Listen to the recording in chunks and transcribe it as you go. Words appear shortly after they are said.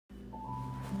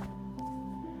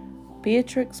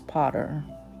Beatrix Potter,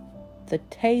 the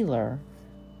tailor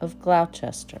of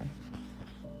Gloucester.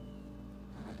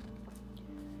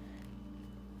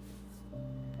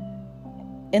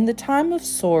 In the time of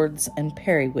swords and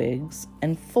periwigs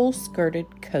and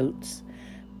full-skirted coats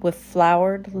with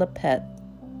flowered lappets,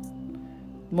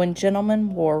 when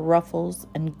gentlemen wore ruffles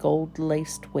and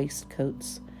gold-laced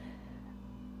waistcoats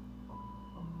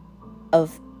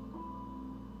of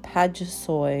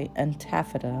paduasoy and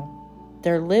taffeta,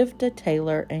 there lived a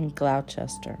tailor in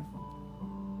Gloucester.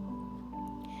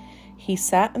 He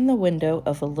sat in the window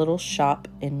of a little shop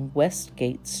in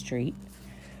Westgate Street,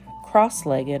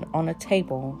 cross-legged on a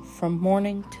table from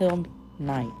morning till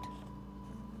night.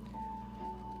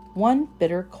 One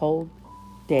bitter cold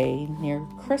day near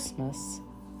Christmas,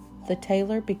 the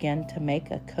tailor began to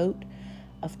make a coat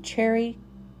of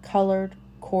cherry-colored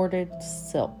corded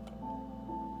silk,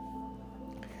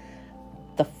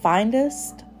 the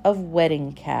finest of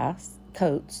wedding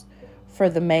coats for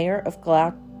the mayor of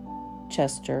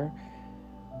Gloucester,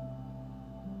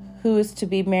 who is to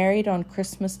be married on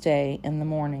Christmas Day in the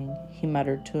morning, he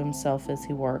muttered to himself as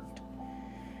he worked.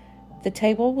 The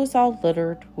table was all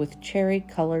littered with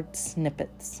cherry-colored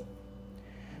snippets.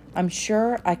 I'm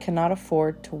sure I cannot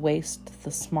afford to waste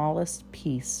the smallest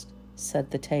piece,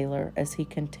 said the tailor as he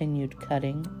continued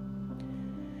cutting.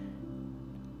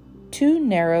 2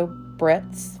 narrow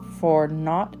breadths for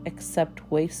naught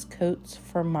except waistcoats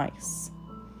for mice.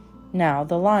 Now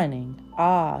the lining,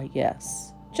 ah,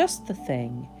 yes, just the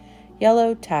thing.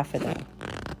 Yellow taffeta.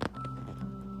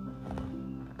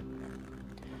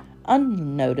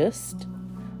 Unnoticed,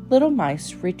 little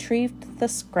mice retrieved the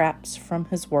scraps from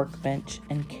his workbench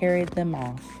and carried them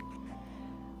off.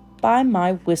 By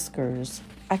my whiskers,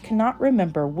 I cannot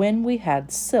remember when we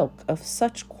had silk of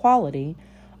such quality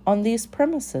on these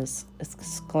premises,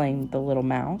 exclaimed the little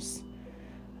mouse.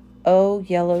 Oh,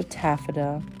 yellow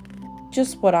taffeta,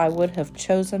 just what I would have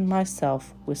chosen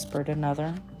myself, whispered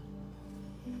another.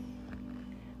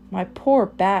 My poor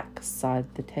back,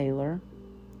 sighed the tailor.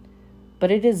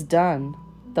 But it is done.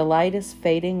 The light is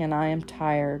fading and I am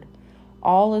tired.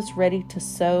 All is ready to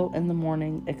sew in the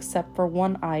morning except for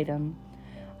one item.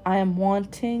 I am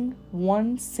wanting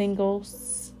one single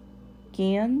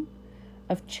skein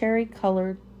of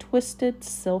cherry-colored twisted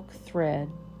silk thread.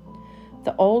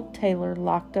 The old tailor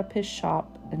locked up his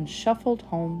shop and shuffled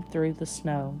home through the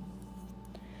snow.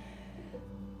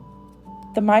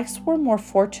 The mice were more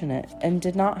fortunate and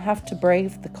did not have to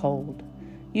brave the cold.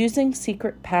 Using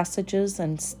secret passages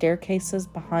and staircases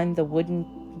behind the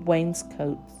wooden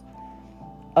wainscots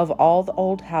of all the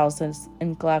old houses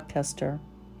in Gloucester,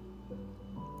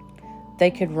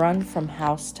 they could run from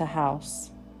house to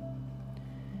house.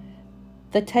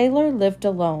 The tailor lived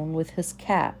alone with his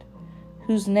cat,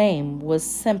 whose name was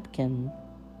Simpkin.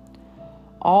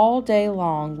 All day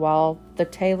long while the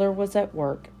tailor was at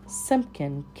work,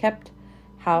 Simpkin kept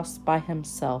house by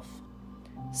himself.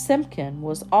 Simpkin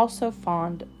was also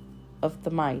fond of the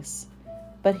mice,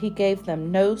 but he gave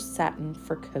them no satin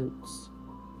for coats.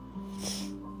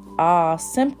 Ah,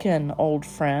 Simpkin, old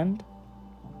friend,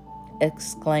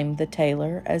 exclaimed the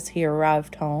tailor as he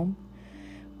arrived home,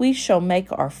 we shall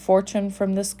make our fortune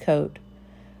from this coat,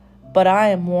 but I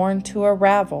am worn to a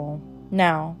ravel.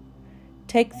 Now,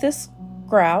 take this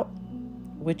groat,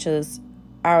 which is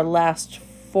our last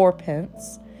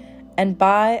 4pence, and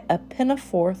buy a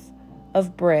pennyworth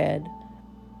of bread,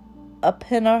 a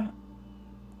pennorth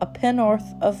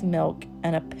of milk,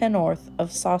 and a pennorth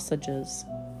of sausages.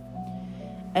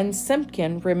 And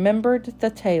Simpkin remembered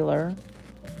the tailor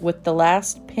with the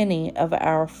last penny of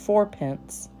our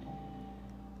 4pence.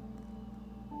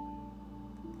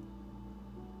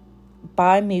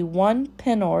 Buy me 1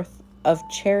 pennorth of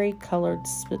cherry-colored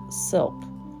silk.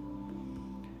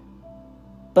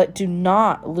 But do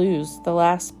not lose the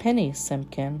last penny,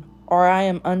 Simpkin, or I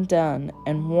am undone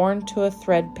and worn to a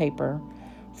thread paper,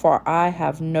 for I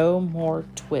have no more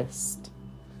twist.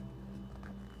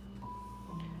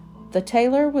 The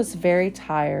tailor was very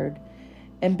tired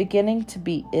and beginning to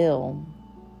be ill.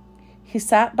 He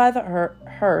sat by the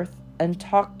hearth and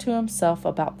talked to himself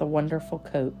about the wonderful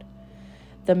coat.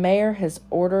 The mayor has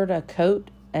ordered a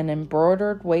coat, an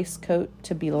embroidered waistcoat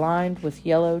to be lined with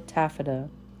yellow taffeta.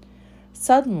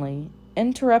 Suddenly,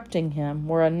 interrupting him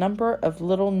were a number of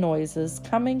little noises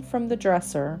coming from the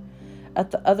dresser at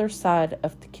the other side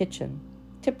of the kitchen.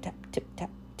 Tip-tap,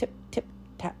 tip-tap,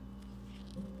 tip-tip-tap,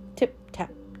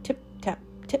 tip-tap, tip-tap,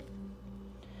 tip.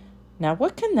 Now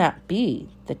what can that be?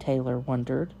 The tailor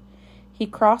wondered. He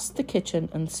crossed the kitchen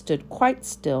and stood quite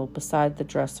still beside the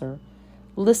dresser,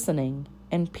 listening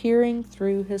and peering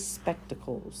through his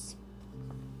spectacles.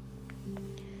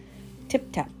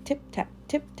 tip-tap, tip-tap,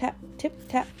 tip-tap,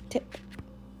 tip-tap, tip.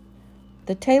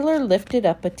 The tailor lifted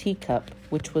up a teacup,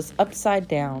 which was upside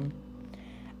down.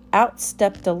 Out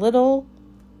stepped a little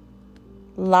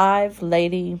live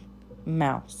lady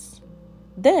mouse.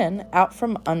 Then, out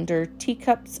from under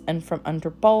teacups and from under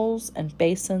bowls and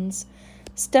basins,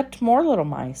 stepped more little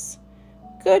mice.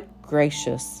 "Good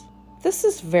gracious, this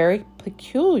is very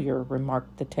peculiar,"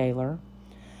 remarked the tailor.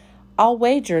 "I'll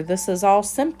wager this is all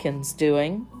Simpkin's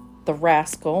doing, the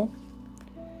rascal.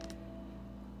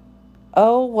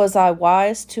 Oh, was I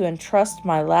wise to entrust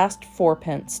my last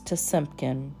fourpence to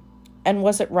Simpkin? And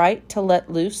was it right to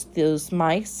let loose those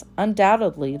mice?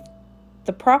 Undoubtedly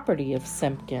the property of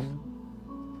Simpkin."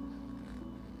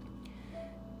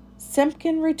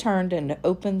 Simpkin returned and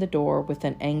opened the door with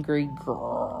an angry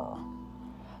grrr,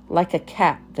 like a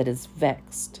cat that is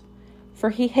vexed, for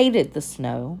he hated the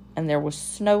snow, and there was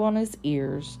snow on his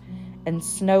ears and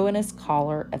snow in his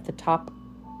collar at the top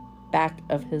back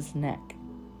of his neck.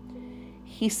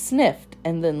 He sniffed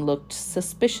and then looked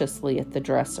suspiciously at the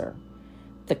dresser.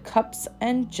 The cups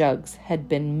and jugs had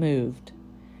been moved.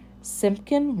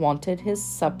 Simpkin wanted his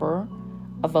supper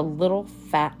of a little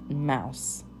fat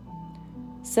mouse.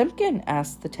 "Simpkin,"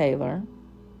 asked the tailor,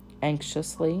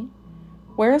 anxiously,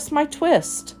 "where is my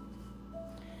twist?"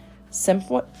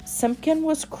 Simpkin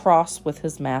was cross with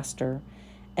his master,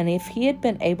 and if he had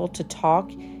been able to talk,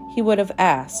 he would have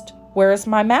asked, "Where is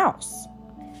my mouse?"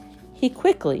 He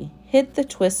quickly hid the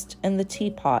twist in the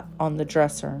teapot on the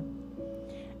dresser,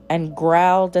 and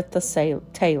growled at the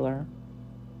tailor.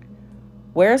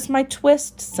 "Where's my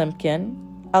twist,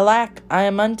 Simpkin? Alack, I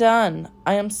am undone.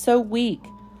 I am so weak,"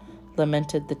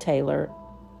 lamented the tailor,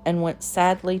 and went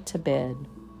sadly to bed.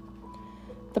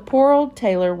 The poor old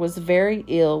tailor was very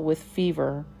ill with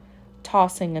fever,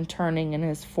 tossing and turning in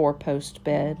his four-post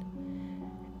bed,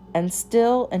 and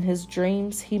still in his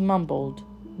dreams he mumbled,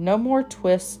 "No more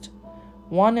twist,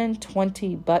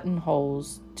 21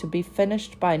 buttonholes, to be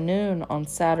finished by noon on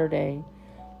Saturday,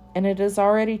 and it is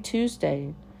already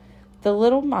Tuesday." The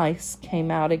little mice came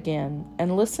out again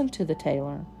and listened to the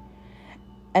tailor,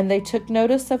 and they took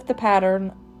notice of the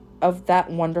pattern of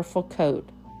that wonderful coat.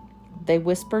 They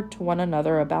whispered to one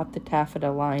another about the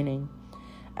taffeta lining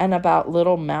and about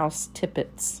little mouse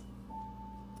tippets.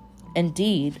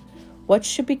 Indeed, what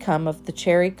should become of the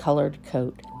cherry-colored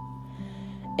coat?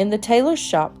 In the tailor's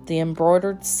shop, the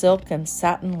embroidered silk and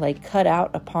satin lay cut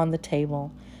out upon the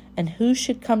table, and who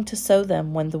should come to sew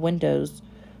them when the windows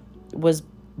was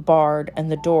barred and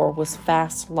the door was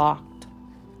fast locked?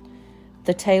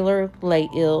 The tailor lay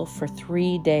ill for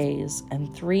 3 days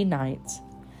and 3 nights,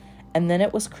 and then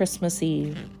it was Christmas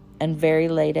Eve, and very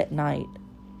late at night.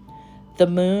 The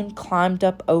moon climbed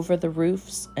up over the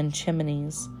roofs and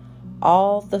chimneys.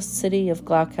 All the city of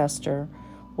Gloucester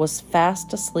was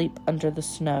fast asleep under the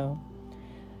snow.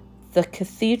 The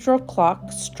cathedral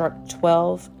clock struck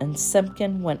 12, and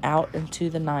Simpkin went out into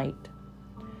the night.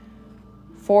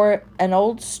 For an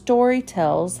old story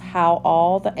tells how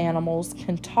all the animals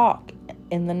can talk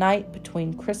in the night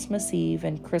between Christmas Eve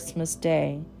and Christmas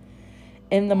Day.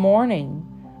 In the morning,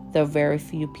 though very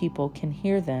few people can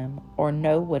hear them or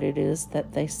know what it is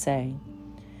that they say.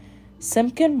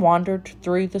 Simpkin wandered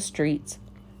through the streets,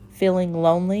 feeling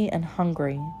lonely and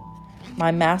hungry.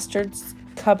 "My master's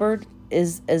cupboard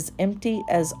is as empty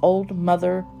as old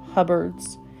Mother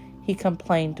Hubbard's," he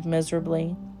complained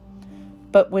miserably.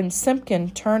 But when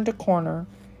Simpkin turned a corner,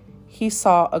 he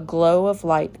saw a glow of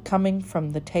light coming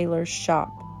from the tailor's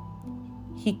shop.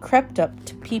 He crept up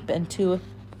to peep in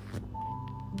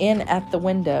at the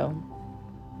window.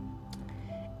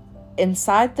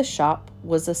 Inside the shop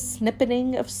was a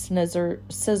snippeting of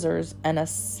scissors and a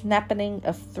snapping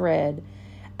of thread,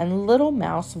 and little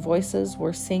mouse voices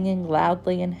were singing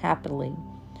loudly and happily.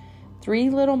 3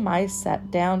 little mice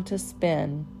sat down to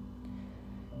spin.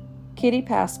 Kitty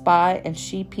passed by and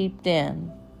she peeped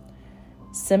in.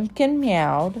 Simpkin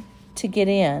meowed to get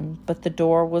in, but the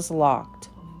door was locked.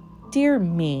 "Dear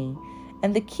me,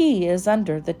 and the key is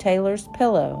under the tailor's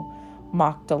pillow,"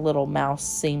 mocked a little mouse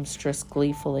seamstress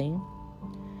gleefully.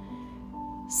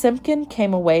 Simpkin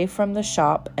came away from the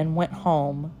shop and went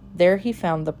home. There he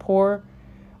found the poor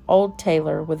old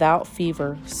tailor without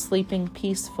fever, sleeping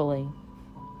peacefully.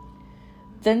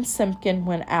 Then Simpkin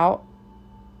went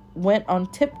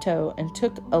on tiptoe and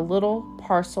took a little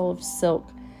parcel of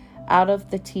silk out of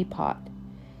the teapot.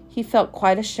 He felt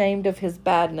quite ashamed of his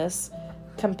badness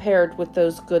compared with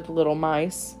those good little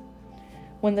mice.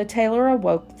 When the tailor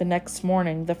awoke the next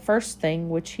morning, the first thing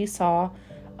which he saw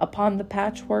upon the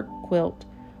patchwork quilt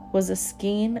was a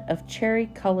skein of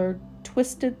cherry-colored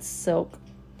twisted silk,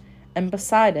 and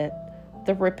beside it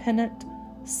the repentant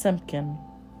Simpkin.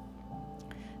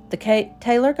 The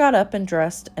tailor got up and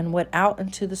dressed and went out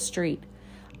into the street.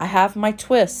 "I have my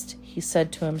twist," he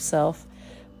said to himself,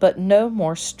 "but no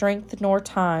more strength nor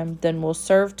time than will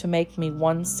serve to make me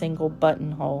one single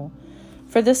buttonhole.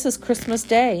 For this is Christmas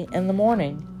Day in the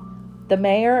morning. The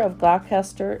mayor of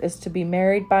Gloucester is to be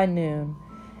married by noon.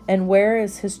 And where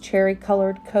is his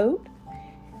cherry-colored coat?"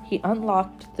 He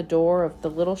unlocked the door of the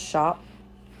little shop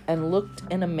and looked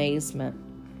in amazement.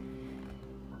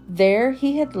 There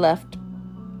he had left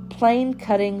plain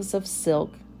cuttings of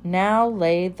silk. Now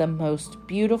lay the most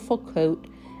beautiful coat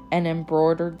and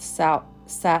embroidered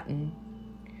satin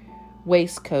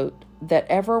waistcoat that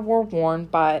ever were worn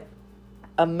by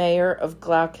a mayor of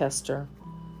Gloucester.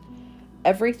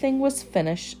 Everything was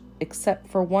finished except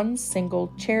for one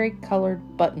single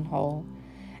cherry-colored buttonhole,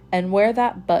 and where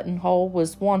that buttonhole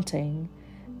was wanting,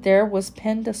 there was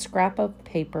pinned a scrap of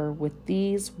paper with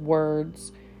these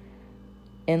words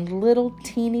in little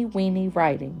teeny-weeny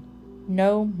writing: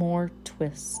 "No more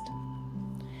twist."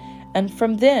 And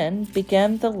from then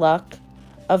began the luck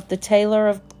of the tailor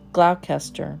of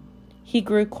Gloucester. He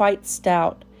grew quite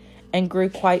stout and grew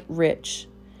quite rich.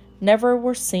 Never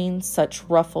were seen such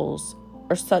ruffles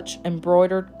or such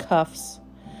embroidered cuffs,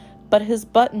 but his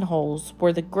buttonholes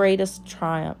were the greatest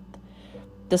triumph.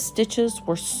 The stitches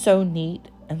were so neat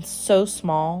and so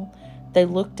small, they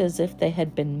looked as if they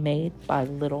had been made by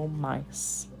little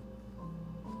mice.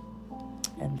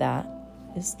 And that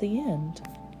is the end.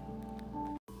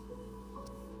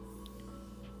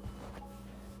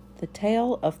 The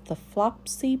Tale of the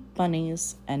Flopsy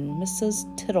Bunnies and Mrs.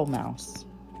 Tittlemouse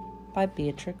by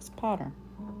Beatrix Potter.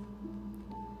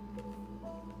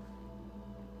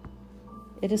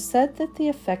 It is said that the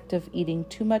effect of eating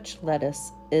too much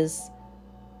lettuce is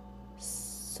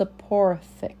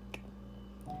soporific.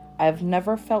 I have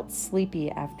never felt sleepy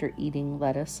after eating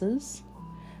lettuces,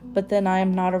 but then I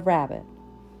am not a rabbit.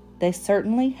 They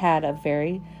certainly had a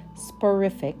very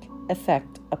soporific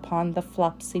effect upon the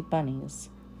Flopsy Bunnies.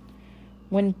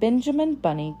 When Benjamin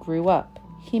Bunny grew up,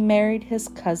 he married his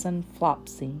cousin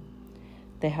Flopsy.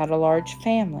 They had a large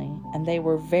family, and they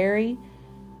were very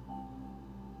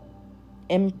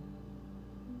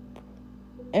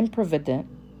improvident,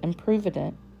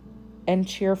 and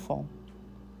cheerful.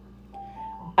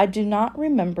 I do not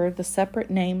remember the separate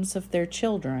names of their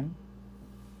children.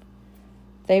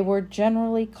 They were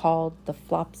generally called the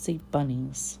Flopsy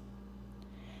Bunnies.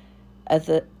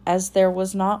 As there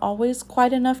was not always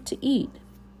quite enough to eat,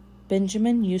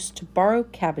 Benjamin used to borrow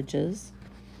cabbages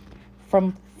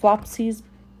from Flopsy's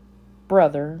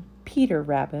brother, Peter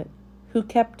Rabbit, who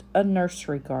kept a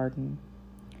nursery garden.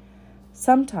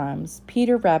 Sometimes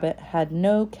Peter Rabbit had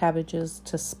no cabbages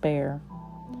to spare.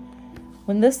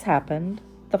 When this happened,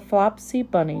 the Flopsy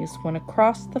Bunnies went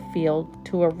across the field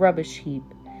to a rubbish heap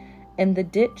in the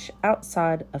ditch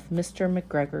outside of Mr.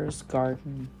 McGregor's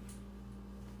garden.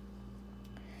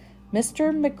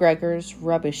 Mr. McGregor's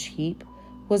rubbish heap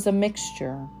was a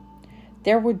mixture.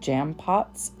 There were jam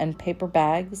pots and paper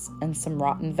bags and some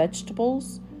rotten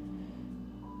vegetables,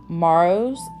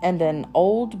 marrows, and an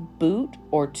old boot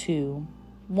or two.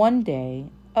 One day,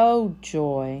 oh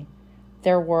joy,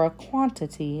 there were a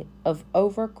quantity of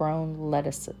overgrown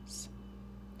lettuces.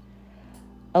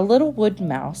 A little wood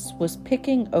mouse was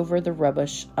picking over the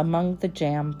rubbish among the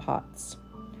jam pots.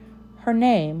 Her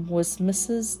name was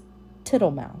Mrs.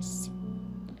 Tittlemouse.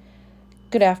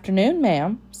 "Good afternoon,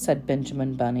 ma'am," said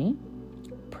Benjamin Bunny.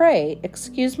 "Pray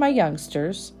excuse my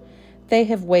youngsters. They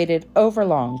have waited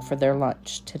overlong for their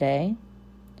lunch today."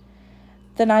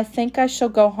 "Then I think I shall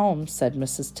go home," said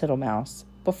Mrs. Tittlemouse,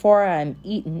 "before I am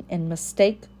eaten in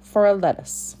mistake for a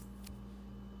lettuce."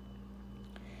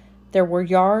 There were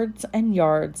yards and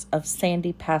yards of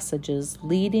sandy passages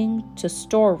leading to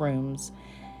storerooms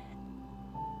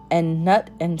and nut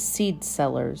and seed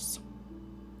cellars.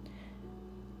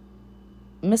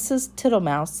 Mrs.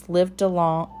 Tittlemouse lived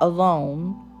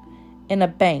alone in a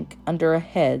bank under a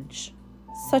hedge.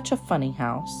 Such a funny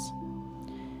house.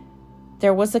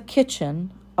 There was a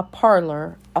kitchen, a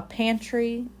parlor, a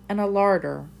pantry, and a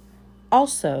larder.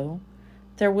 Also,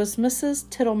 there was Mrs.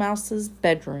 Tittlemouse's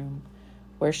bedroom,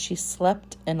 where she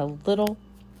slept in a little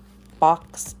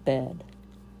box bed.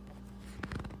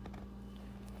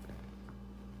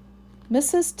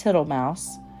 Mrs.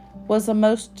 Tittlemouse was a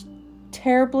most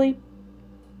terribly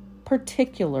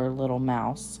particular little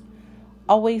mouse,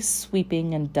 always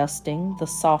sweeping and dusting the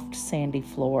soft sandy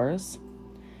floors.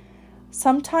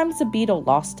 Sometimes a beetle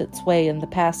lost its way in the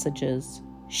passages.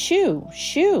 "Shoo,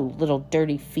 shoo, little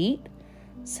dirty feet,"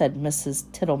 said Mrs.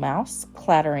 Tittlemouse,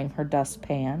 clattering her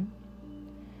dustpan.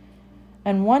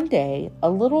 And one day, a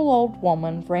little old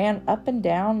woman ran up and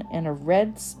down in a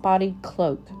red spotted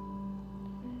cloak.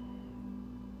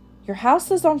 "Your house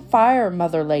is on fire,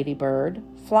 Mother Ladybird.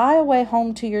 Fly away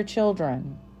home to your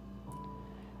children."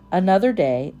 Another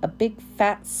day, a big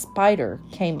fat spider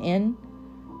came in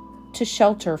to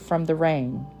shelter from the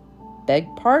rain. "Beg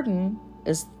pardon,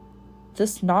 is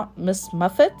this not Miss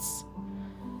Muffet's?"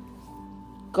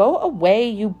 "Go away,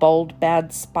 you bold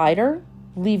bad spider,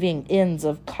 leaving ends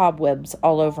of cobwebs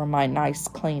all over my nice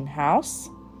clean house."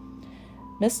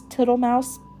 Miss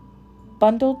Tittlemouse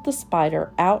bundled the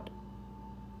spider out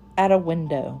at a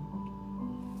window.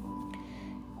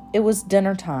 It was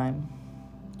dinner time.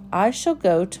 "I shall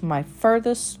go to my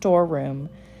furthest storeroom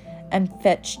and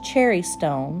fetch cherry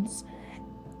stones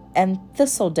and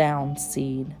thistledown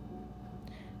seed."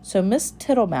 So Miss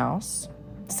Tittlemouse,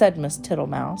 said Miss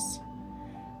Tittlemouse.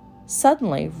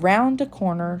 Suddenly, round a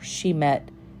corner, she met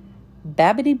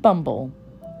Babbity Bumble.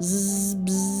 "Zzz,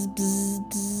 bzz, bzz,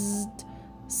 bzz,"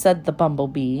 said the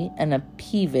bumblebee in a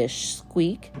peevish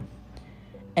squeak,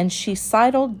 and she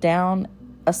sidled down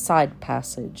a side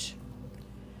passage.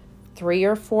 3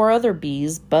 or 4 other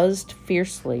bees buzzed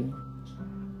fiercely.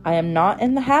 "I am not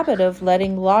in the habit of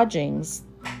letting lodgings.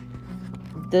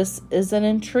 This is an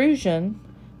intrusion,"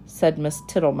 said Miss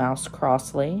Tittlemouse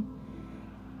crossly.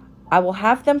 "I will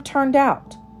have them turned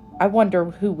out. I wonder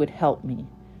who would help me.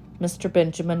 Mr.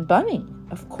 Benjamin Bunny,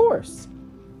 of course.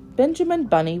 Benjamin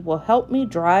Bunny will help me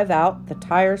drive out the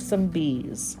tiresome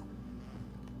bees."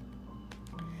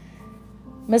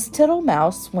 Miss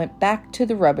Tittlemouse went back to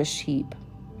the rubbish heap.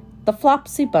 The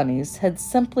Flopsy Bunnies had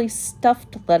simply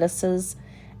stuffed lettuces,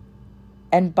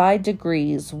 and by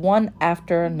degrees, one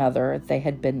after another, they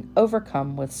had been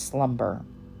overcome with slumber.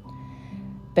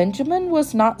 Benjamin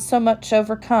was not so much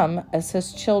overcome as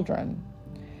his children.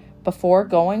 Before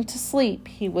going to sleep,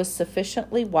 he was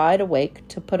sufficiently wide awake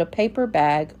to put a paper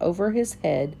bag over his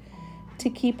head to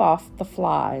keep off the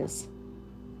flies.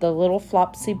 The little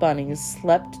Flopsy Bunnies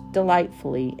slept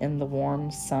delightfully in the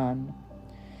warm sun.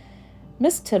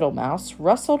 Miss Tittlemouse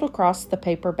rustled across the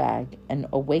paper bag and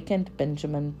awakened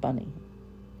Benjamin Bunny.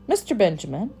 "Mr.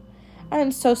 Benjamin, I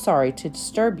am so sorry to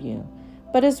disturb you,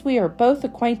 but as we are both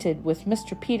acquainted with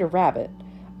Mr. Peter Rabbit,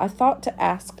 I thought to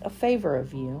ask a favor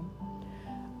of you."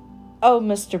 "Oh,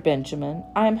 Mr. Benjamin,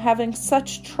 I am having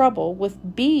such trouble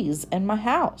with bees in my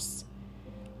house."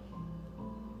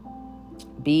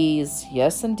 "Bees,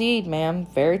 yes indeed, ma'am,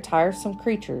 very tiresome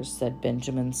creatures," said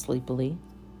Benjamin sleepily.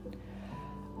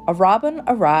 A robin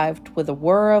arrived with a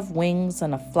whir of wings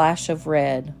and a flash of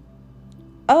red.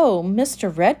 "Oh,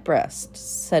 Mr. Redbreast,"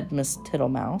 said Miss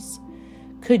Tittlemouse,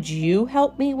 "could you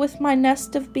help me with my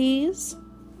nest of bees?"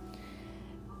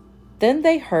 Then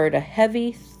they heard a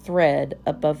heavy thread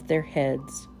above their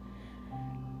heads.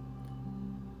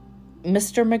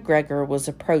 Mr. McGregor was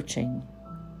approaching.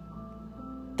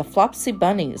 "The Flopsy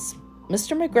Bunnies.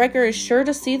 Mr. McGregor is sure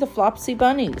to see the Flopsy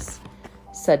Bunnies,"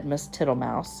 said Miss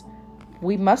Tittlemouse.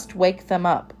 "We must wake them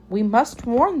up. We must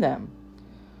warn them."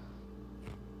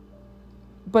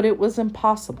 But it was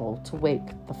impossible to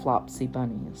wake the Flopsy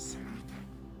Bunnies.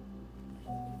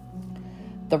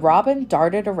 The robin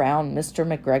darted around Mr.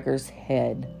 McGregor's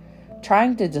head,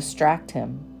 trying to distract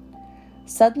him.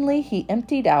 Suddenly he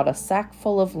emptied out a sack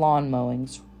full of lawn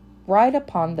mowings right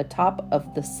upon the top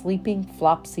of the sleeping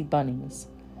Flopsy Bunnies.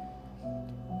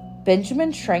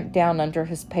 Benjamin shrank down under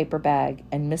his paper bag,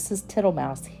 and Mrs.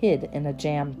 Tittlemouse hid in a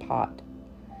jam pot.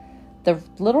 The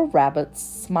little rabbits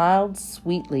smiled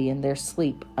sweetly in their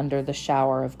sleep under the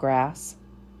shower of grass.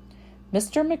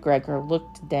 Mr. McGregor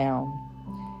looked down.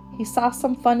 He saw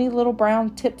some funny little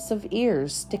brown tips of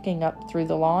ears sticking up through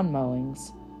the lawn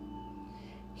mowings.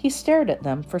 He stared at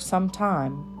them for some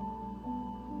time.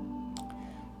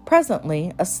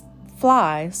 Presently, a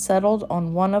fly settled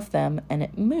on one of them, and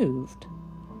it moved.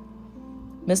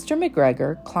 Mr.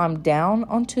 McGregor climbed down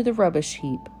onto the rubbish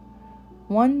heap.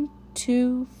 1,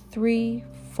 2, 3,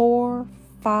 4,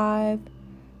 5,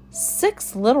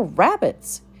 6 little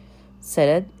rabbits,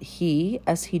 said he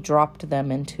as he dropped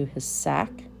them into his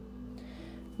sack.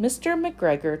 Mr.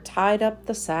 McGregor tied up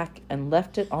the sack and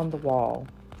left it on the wall.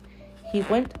 He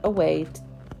went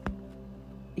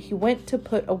to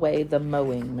put away the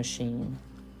mowing machine.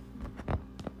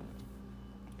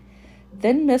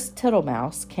 Then Miss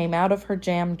Tittlemouse came out of her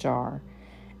jam jar,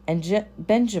 and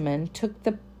Benjamin took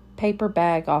the paper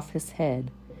bag off his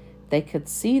head. They could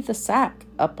see the sack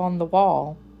up on the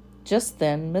wall. Just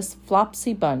then Miss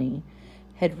Flopsy Bunny,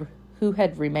 who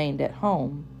had remained at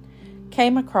home,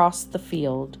 came across the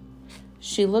field.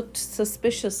 She looked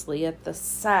suspiciously at the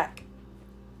sack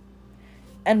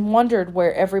and wondered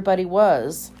where everybody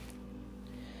was.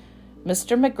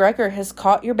 Mr. McGregor has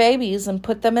caught your babies and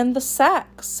put them in the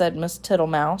sack, said Miss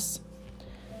Tittlemouse.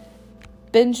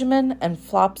 Benjamin and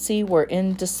Flopsy were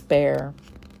in despair.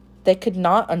 They could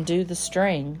not undo the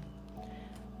string.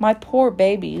 My poor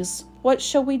babies, what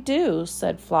shall we do?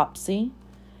 Said Flopsy.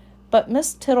 But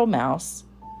Miss Tittlemouse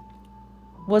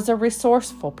was a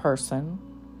resourceful person.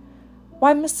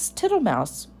 Why, Mrs.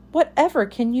 Tittlemouse, whatever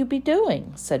can you be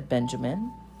doing? Said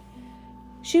Benjamin.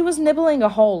 She was nibbling a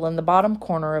hole in the bottom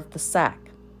corner of the sack.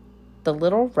 The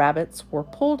little rabbits were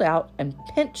pulled out and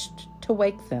pinched to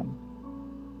wake them.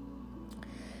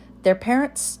 Their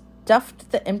parents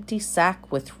stuffed the empty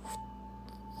sack with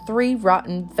 3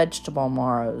 rotten vegetable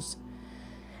marrows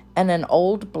and an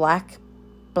old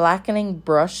blackening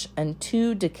brush and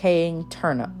 2 decaying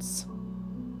turnips.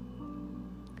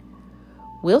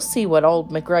 We'll see what old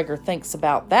McGregor thinks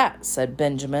about that, said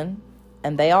Benjamin,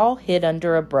 and they all hid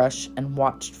under a brush and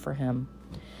watched for him.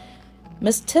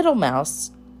 Miss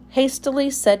Tittlemouse hastily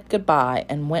said goodbye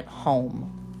and went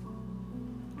home.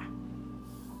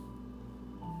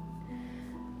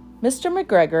 Mr.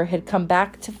 McGregor had come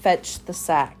back to fetch the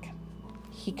sack.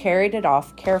 He carried it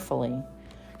off carefully,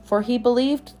 for he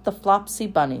believed the Flopsy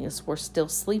bunnies were still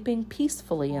sleeping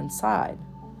peacefully inside.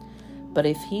 But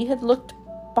if he had looked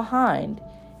behind,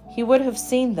 he would have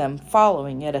seen them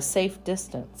following at a safe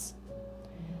distance.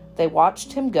 They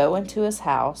watched him go into his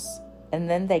house, and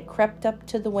then they crept up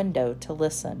to the window to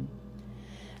listen.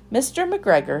 Mr.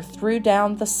 McGregor threw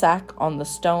down the sack on the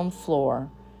stone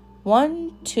floor.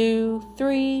 1, 2,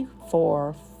 3,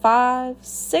 4, 5,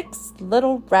 6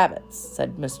 little rabbits,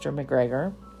 said Mr.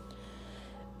 McGregor.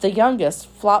 The youngest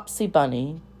Flopsy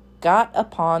bunny got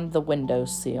upon the window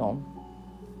sill.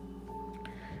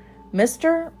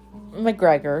 Mr.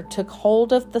 McGregor took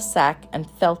hold of the sack and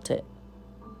felt it.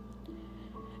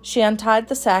 She untied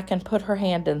the sack and put her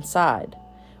hand inside.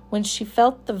 When she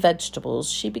felt the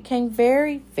vegetables, she became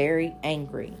very, very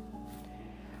angry.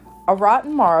 A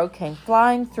rotten marrow came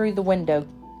flying through the window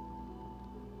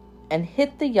and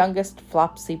hit the youngest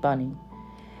Flopsy bunny.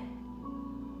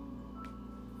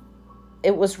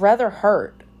 It was rather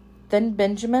hurt. Then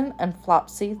Benjamin and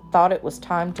Flopsy thought it was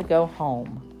time to go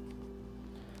home.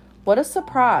 What a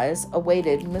surprise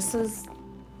awaited Mrs.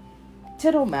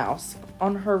 Tittlemouse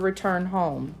on her return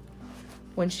home.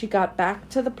 When she got back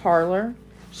to the parlor,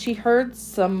 she heard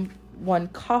someone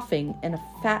coughing in a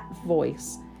fat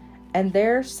voice, and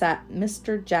there sat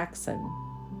Mr. Jackson.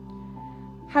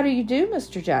 How do you do,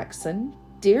 Mr. Jackson?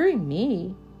 Dearie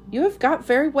me, you have got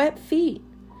very wet feet,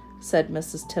 said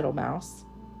Mrs. Tittlemouse.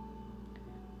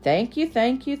 Thank you,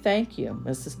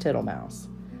 Mrs. Tittlemouse.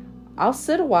 I'll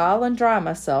sit a while and dry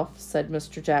myself, said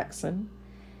Mr. Jackson.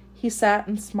 He sat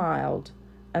and smiled,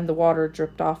 and the water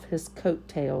dripped off his coat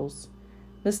tails.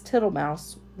 Miss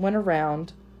Tittlemouse went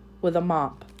around with a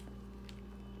mop.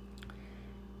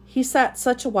 He sat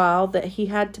such a while that he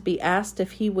had to be asked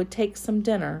if he would take some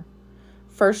dinner.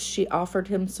 First she offered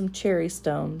him some cherry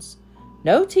stones.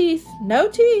 No teeth, no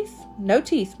teeth, no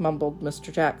teeth, mumbled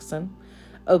Mr. Jackson,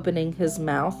 opening his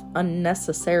mouth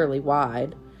unnecessarily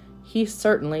wide. He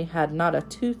certainly had not a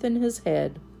tooth in his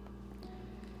head.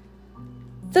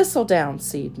 Thistledown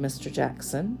seed, Mr.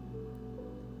 Jackson.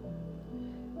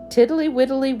 Tiddly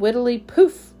widdly widdly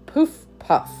poof, poof,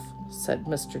 puff, said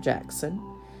Mr. Jackson.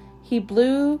 He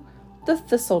blew the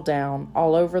thistledown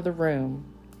all over the room.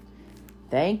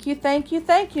 Thank you,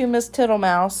 Miss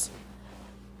Tittlemouse.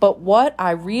 But what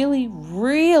I really,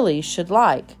 really should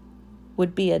like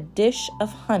would be a dish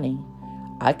of honey.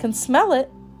 I can smell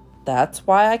it. That's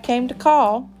why I came to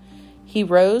call. He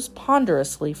rose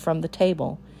ponderously from the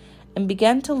table and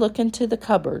began to look into the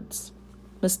cupboards.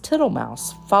 Miss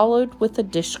Tittlemouse followed with a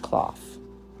dishcloth.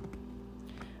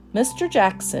 Mr.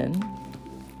 Jackson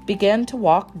began to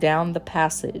walk down the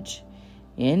passage.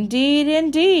 Indeed,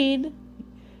 indeed,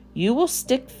 you will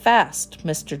stick fast,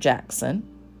 Mr. Jackson,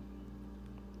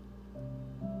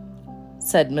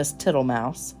 said Miss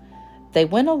Tittlemouse. They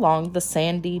went along the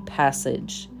sandy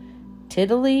passage.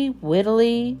 Tiddly,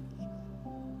 widdly,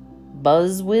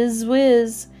 buzz, whiz,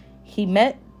 whiz. He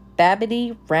met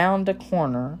Babbity round a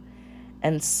corner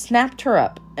and snapped her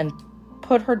up and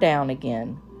put her down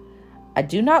again. I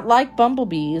do not like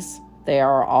bumblebees. They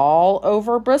are all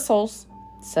over bristles,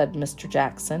 said Mr.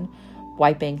 Jackson,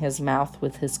 wiping his mouth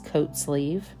with his coat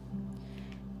sleeve.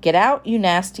 Get out, you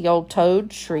nasty old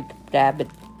toad, shrieked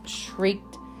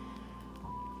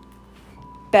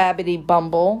Babbity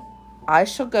Bumble. I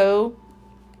shall go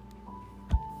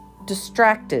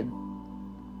distracted,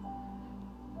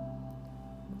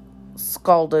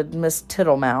 scolded Miss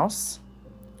Tittlemouse.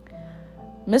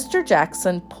 Mr.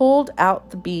 Jackson pulled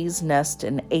out the bee's nest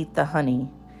and ate the honey.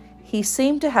 He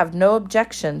seemed to have no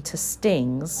objection to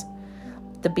stings.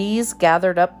 The bees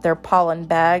gathered up their pollen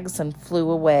bags and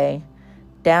flew away,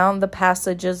 down the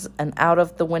passages and out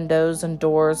of the windows and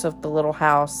doors of the little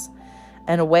house,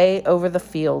 and away over the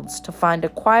fields to find a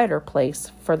quieter place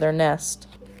for their nest.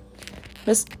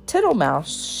 Miss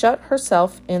Tittlemouse shut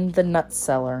herself in the nut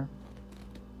cellar.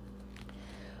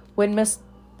 When Miss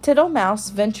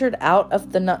Tittlemouse ventured out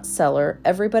of the nut cellar,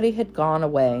 everybody had gone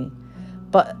away,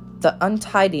 but the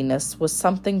untidiness was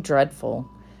something dreadful.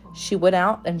 She went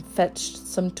out and fetched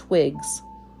some twigs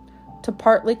to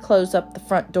partly close up the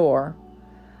front door.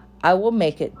 I will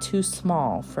make it too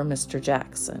small for Mr.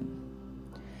 Jackson.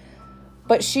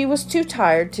 But she was too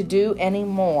tired to do any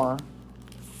more.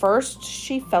 First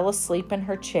she fell asleep in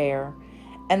her chair,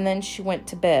 and then she went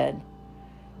to bed.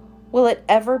 "Will it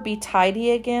ever be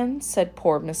tidy again?" said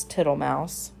poor Miss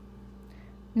Tittlemouse.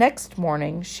 Next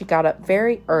morning she got up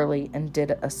very early and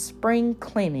did a spring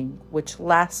cleaning which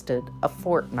lasted a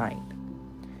fortnight.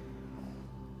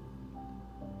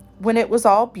 When it was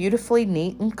all beautifully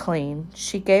neat and clean,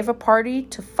 she gave a party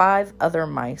to 5 other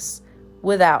mice,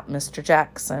 without Mr.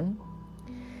 Jackson.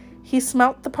 He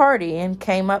smelt the party and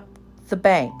came up the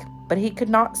bank, but he could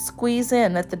not squeeze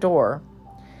in at the door.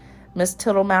 Miss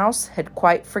Tittlemouse had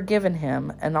quite forgiven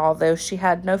him, and although she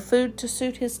had no food to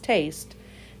suit his taste,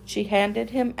 she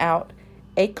handed him out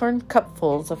acorn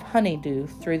cupfuls of honeydew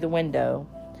through the window,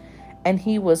 and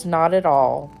he was not at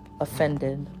all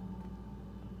offended.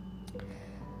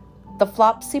 The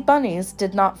Flopsy Bunnies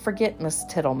did not forget Miss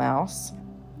Tittlemouse.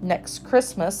 Next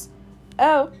Christmas,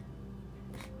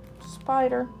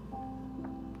 spider.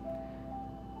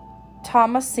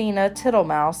 Thomasina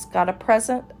Tittlemouse got a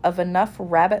present of enough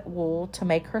rabbit wool to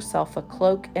make herself a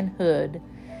cloak and hood,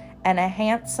 and a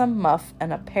handsome muff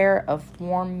and a pair of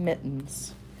warm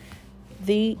mittens.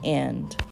 The end.